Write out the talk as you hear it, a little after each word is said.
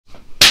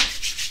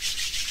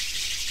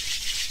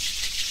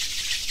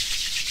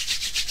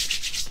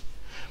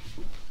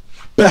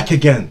back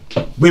again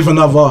with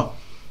another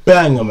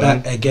banger,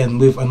 man. Back again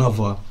with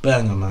another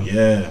banger, man.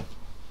 Yeah.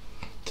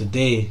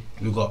 Today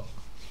we got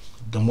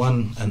the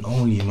one and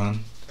only, man.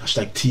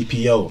 Hashtag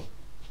TPO.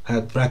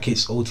 Had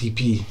brackets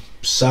OTP.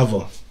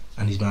 Sava.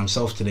 And he's by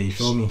himself today, you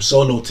feel me?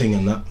 Solo thing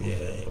and that.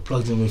 Yeah,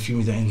 plugged in with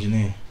Fumez, the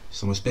engineer.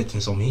 So I'm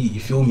expecting some heat, you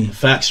feel me?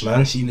 Facts,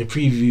 man. See in the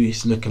preview,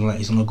 it's looking like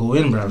he's gonna go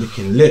in, bro.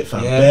 Looking lit,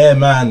 fam. Yeah. Bare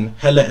man,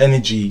 hella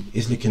energy.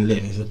 It's looking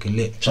lit. It's looking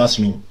lit. Trust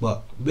me.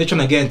 But we're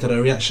trying to get into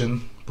the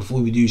reaction.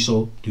 Before we do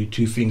so, do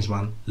two things,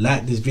 man.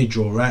 Like this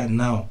video right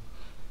now.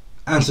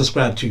 And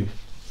subscribe too.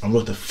 I'm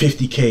road to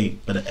 50k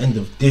by the end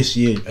of this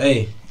year.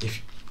 Hey,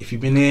 if you've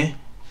been here,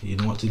 you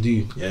know what to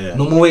do. Yeah.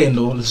 No more waiting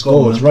though. Let's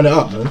go. Let's run it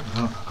up, man.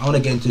 I want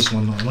to get into this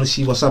one. I want to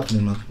see what's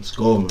happening, man. Let's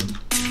go,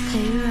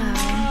 man.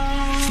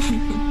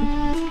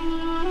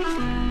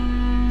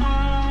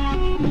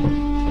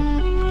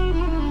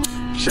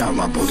 Shout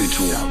my body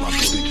to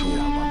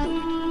it.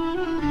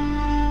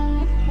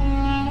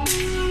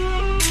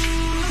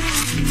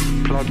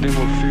 Plugged in with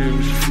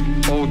Fumez,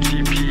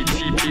 OTP,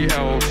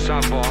 TPL,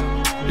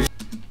 Sava.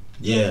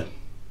 Yeah.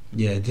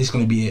 Yeah, this is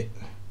gonna be it.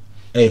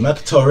 Hey, man, I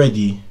can tell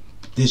already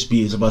this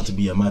beat is about to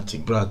be a mad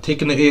thing. Bruh,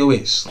 taking the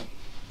 808s.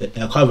 I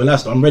can't even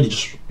last. I'm ready.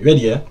 Just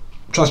ready, yeah?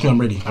 Trust me, I'm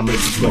ready. I'm ready.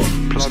 Let's go.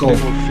 Let's Plugged go.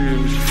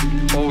 in with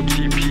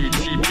Fumez, OTP,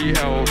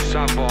 TPL,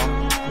 Sava.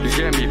 You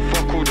get me?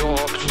 Fuck all the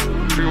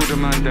ops. Free all the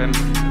man them.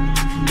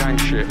 Gang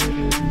shit.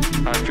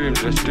 Alright,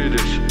 Fumez, let's do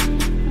this.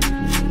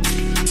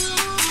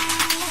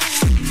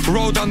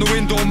 Roll down the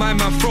window, my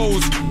man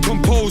froze.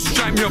 Compose,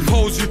 strike me a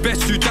pose. You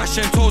best do dash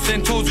and toes.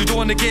 You don't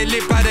wanna get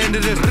lit by the end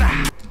of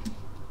the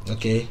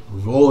Okay,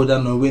 roll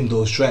down the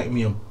window, strike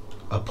me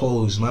a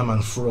pose. My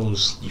man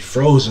froze. He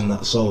froze in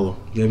that, so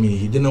You get me?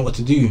 He didn't know what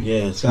to do.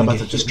 yeah, it's about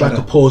to just strike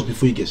a pose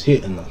before he gets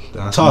hit and that.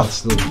 That's Tough.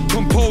 Still.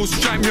 Compose,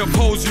 strike me a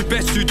pose. You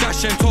best do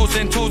dash and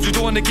toes. You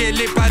don't wanna get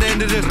lit by the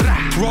end of the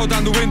roll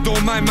down the window,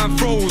 my man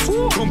froze.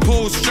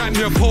 Compose, strike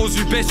me a pose.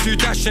 You best do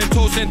dash and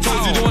toes. You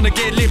don't wanna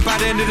get lit by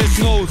the end of the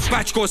snow.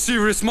 Batch got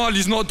serious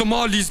Marleys, not the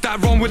Marleys that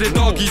run with the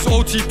doggies.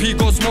 OTP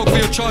got smoke for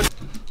your charge.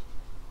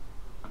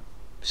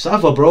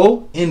 Sava,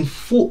 bro, in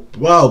full.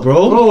 Wow,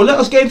 bro. Bro, let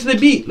us get into the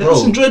beat. Let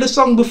us enjoy the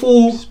song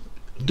before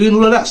doing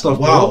all of that stuff,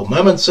 Wow, bro.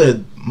 my man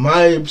said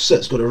my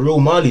set's got a real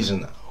Marleys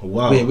in that.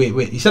 Wow.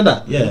 Wait. He said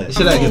that? Yeah. He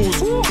said that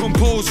again.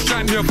 Compose,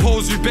 strike me a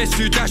pose. You best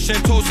do dash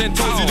and toes. You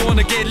don't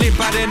wanna get lit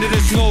by the end of the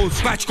snow.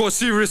 Batch got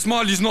serious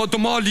Marleys, not the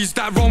Marleys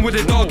that run with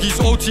the doggies.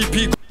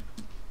 OTP.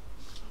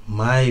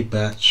 My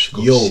batch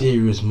got Yo.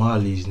 serious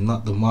Marleys,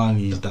 not the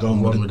Marleys that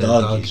run with the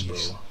doggies, bro.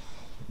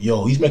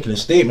 Yo, he's making a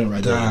statement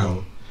right there. Damn.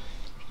 Bro.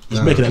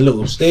 He's making a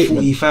little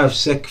statement.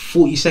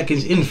 40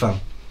 seconds in, fam.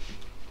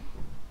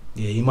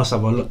 Yeah, he must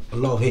have a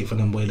lot of hate for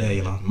them boy there,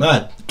 you know.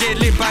 Mad. Get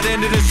lit by the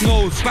end of the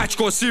snow. Batch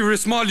got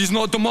serious Marleys,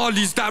 not the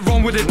Marleys that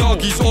run with the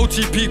doggies.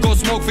 OTP got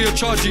smoke for your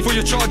chargy. For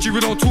your chargy, we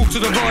don't talk to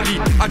the Raleigh.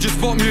 I just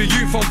bought me a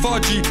youth from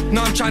Fargy.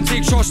 Now I'm trying to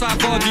take shots like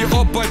Vardy.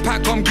 Up boy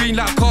pack, I'm green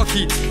like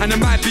khaki. And it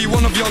might be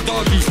one of your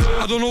doggies.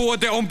 I don't know what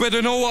they're on, but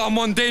they know what I'm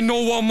on. They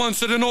know what I'm on,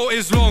 so they know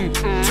it's long.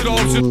 To the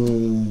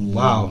opposite.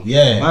 Wow.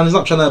 Yeah. Man is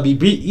not trying to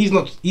be he's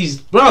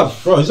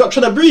bruv. Bro, he's not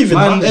trying to breathe in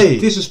Man that. Hey.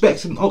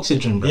 disrespecting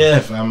oxygen, bro. Yeah,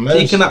 fam. Man.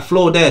 Taking that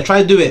flow there,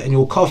 try to do it and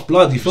you'll cough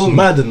blood, you feel It's me?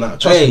 mad in that.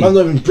 Trust Hey. me, man's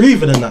not even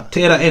breathing in that.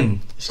 Tear that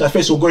in. This guy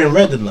face all going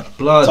red in that.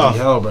 Bloody Tough.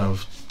 hell,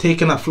 bruv.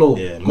 Taking that flow.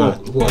 Yeah, Go. mad.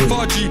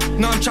 Vargy,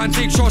 now I'm trying to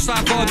take shots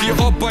like Vardy.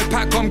 Up boy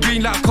pack, I'm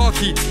green like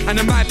khaki. And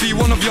it might be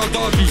one of your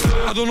doggies.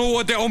 I don't know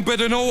what they're on, but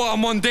they know what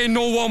I'm on. They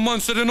know what I'm on,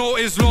 so they know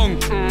it's long.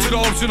 To the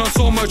opposite, not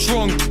so much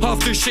wrong.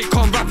 Half this shit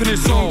can't rap in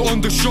this song.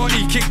 On the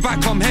shorty, kick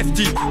back, I'm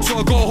hefty. So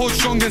I gotta hold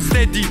strong and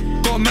steady.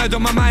 Got murder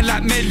on my mind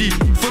like Melly.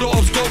 For the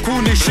ops, got cool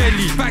and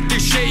Shelly. Back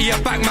this shitty,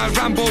 I back my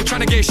Rambo.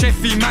 Trying to get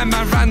Sheffy, man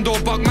Rando.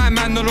 Buck my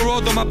man on the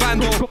road on my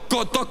bando.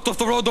 Got ducked off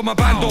the road on my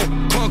bando.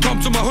 Can't come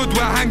to my hood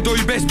where I hang though.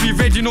 You best be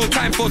ready, no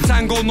time for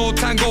tango. No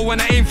tango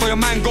when I aim for your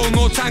mango.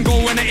 No tango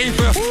when I aim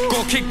for your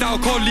got kicked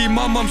out collie.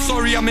 Mum, I'm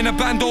sorry, I'm in a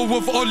bando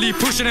with Ollie.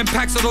 Pushing in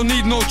packs, I don't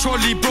need no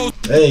trolley, bro.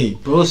 Hey.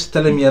 Bro's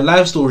telling me a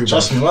life story, bro.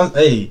 Trust me, man.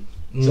 Hey.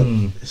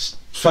 It's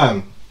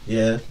fam.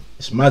 Yeah.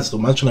 It's mad still.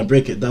 Man trying to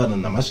break it down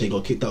and I'm actually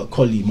got kicked out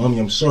Collie. Mommy,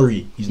 I'm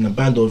sorry. He's in a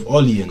band of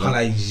Ollie and Can't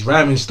like he's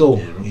rhyming still.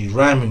 Yeah, He's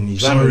rhyming.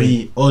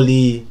 sorry,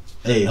 Ollie.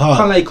 Hey, hard.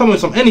 Can't like come with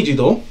some energy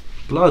though.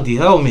 Bloody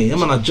hell, mate.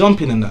 Him and I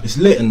jumping in that. It's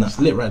lit in that. It's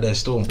lit right there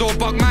still. Don't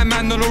buck my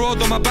man on the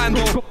road on my bando.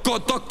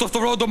 Got ducked off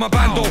the road on my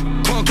bando.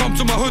 Can't come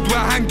to my hood where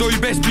I hang though. You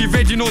best be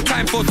ready, no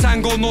time for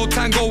tango. No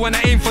tango when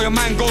I aim for your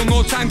mango.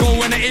 No tango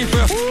when I aim for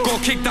your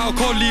got kicked out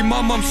collie.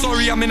 Mum, I'm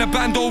sorry, I'm in a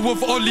bando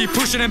with Ollie.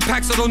 Pushing in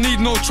packs, I don't need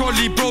no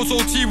trolley. Bros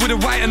OT with a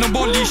white and a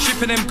molly.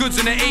 Shipping them goods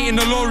and it ain't in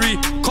the lorry.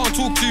 Can't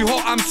talk too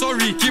hot, I'm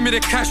sorry. Give me the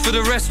cash for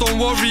the rest, don't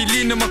worry.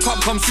 Lean in my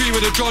cup, come sweet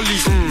with a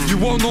jolly. You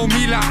won't know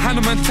me like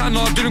Hannah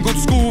Montana. Didn't go to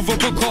school with a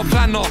book or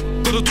planner.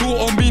 Got a tool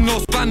on me, no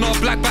spanner.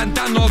 Black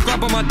bandana,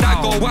 grab on my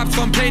dagger. Waps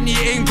on plenty,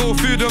 ain't go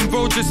through them.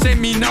 Bro just sent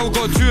me, now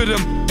got two of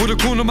them. With a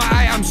corner of my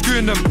eye, I'm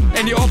screwing them.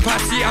 Any up I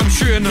see, I'm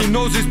shooting them. He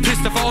knows he's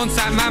pissed if I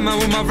onside man.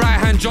 With my right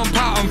hand, jump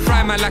out on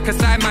fry man. Like a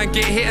side man,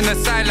 get hit in the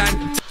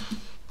sideline.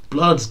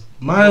 Bloods,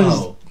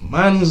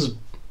 man's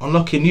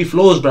unlocking new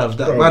flows, bruv.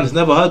 That man's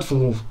never heard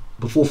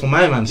before from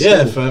my man.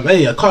 Yeah, fam.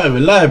 Hey, I can't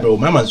even lie, bro.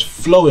 My man's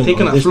flowing.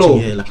 Taking on that this flow.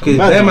 thing here, like Because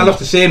them man love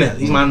to saying it.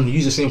 These man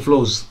use the same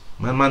flows.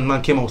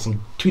 Man came up with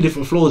some 2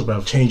 different flows,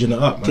 bruv. Changing it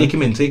up,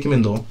 man. Take him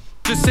in though.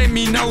 Just send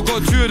me now,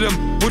 got 2 of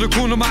them. With a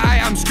corner of my eye,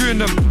 I'm screwing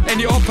them.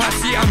 Any up I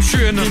see, I'm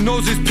shooting them. He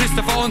knows he's pissed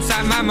if I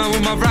onside my man.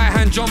 With my right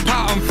hand, jump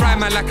out and fry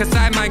man. Like a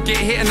side man, get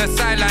hit in the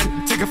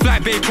sideline. Take a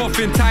flight, bake off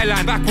in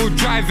Thailand. Backward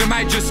drive, it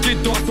might just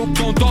skid off.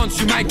 Don't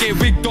dance, you might get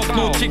wigged off.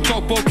 No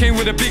TikTok, ball came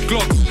with a big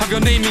glock. Have your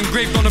name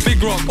engraved on a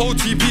big rock.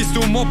 OTP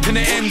still mopping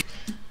the end.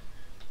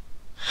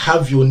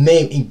 Have your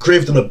name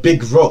engraved on a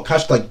big rock.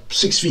 Hashtag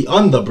 6 feet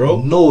under,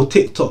 bro. No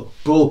TikTok,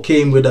 bro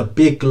came with a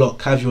big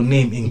lock. Have your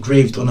name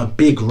engraved on a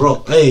big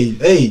rock.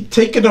 Hey,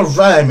 taking the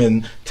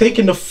rhyming,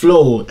 taking the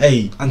flow,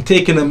 hey, and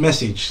taking a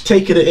message.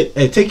 take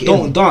it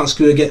Don't in. dance,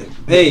 crew. Get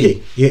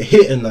You're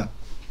hitting that.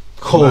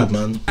 Cold,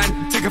 man.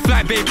 Take a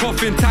flight, bake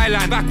off in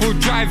Thailand. Backward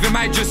drive, it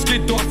might just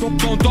skid off.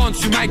 Don't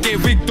dance, you might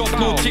get wigged off.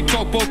 No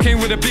TikTok, ball came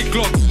with a big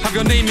glock. Have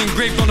your name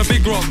engraved on a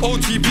big rock.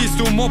 OTP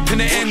still mopping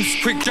the ends.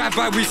 Quick drive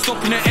by, we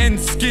stopping the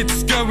ends. Skid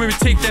skirt when we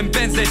take them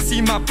bends. They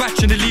see my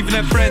batch and they leaving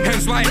their friends.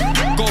 Hence why,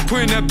 got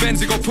put in their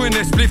bends, they got put in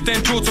their spliff,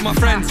 then draw to my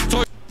friends.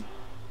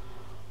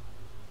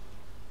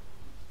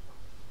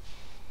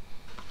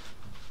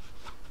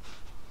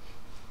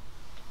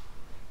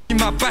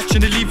 My batch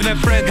and they leaving their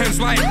friend. Hence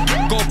why,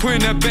 got put in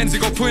their bends, they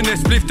got put in their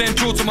spliff, then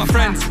draw to my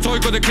friends. Toy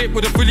got a clip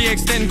with a fully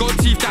extend, got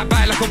teeth that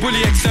bite like a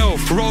bully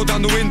XL. Roll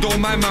down the window,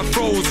 my man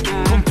froze.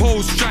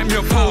 Compose, strike me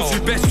a pose.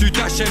 You best do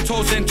dash and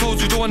toes, then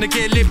toes. You don't wanna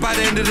get lit by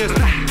the end of this.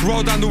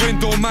 Roll down the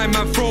window, my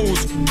man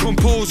froze.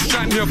 Compose,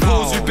 strike me a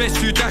pose. You best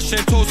do dash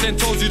and toes, then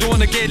toes. You don't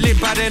wanna get lit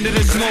by the end of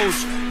this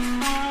nose.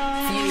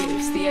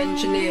 Fumez, the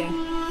engineer.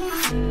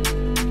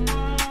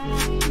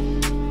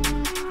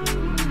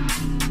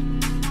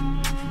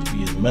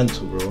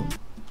 Mental, bro.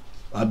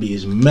 That beat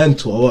is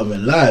mental. I won't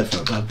even lie,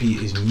 fam. That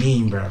beat is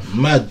mean, bruv.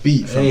 Mad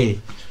beat, fam. Hey,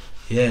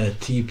 yeah,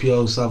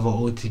 TPO, Sava,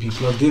 OTP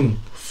plugged in.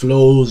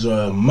 Flows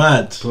are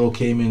mad. Bro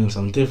came in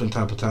some different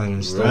type of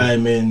timing stuff.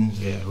 Rhyming.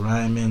 Yeah,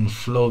 rhyming,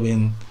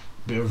 flowing,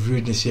 bit of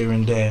rudeness here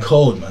and there.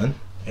 Cold, man.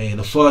 Hey,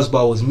 the first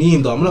bar was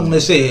mean though. I'm not gonna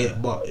say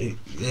it, but it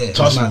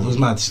was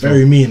mad. Still.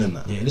 Very mean in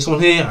that. Yeah, this one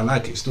here, I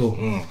like it still.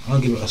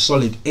 I'll give it a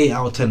solid 8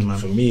 out of 10, man.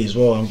 For me as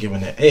well, I'm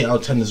giving it 8 out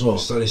of 10 as well.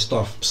 Solid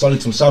stuff.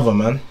 Solid from Sava,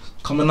 man.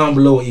 Comment down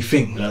below what you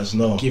think. Let us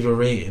know. Give a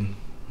rating.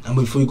 And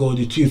before we go,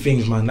 do 2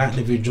 things, man. Like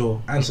the video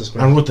and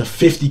subscribe. I'm with the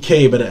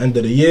 50k by the end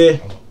of the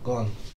year. Go on.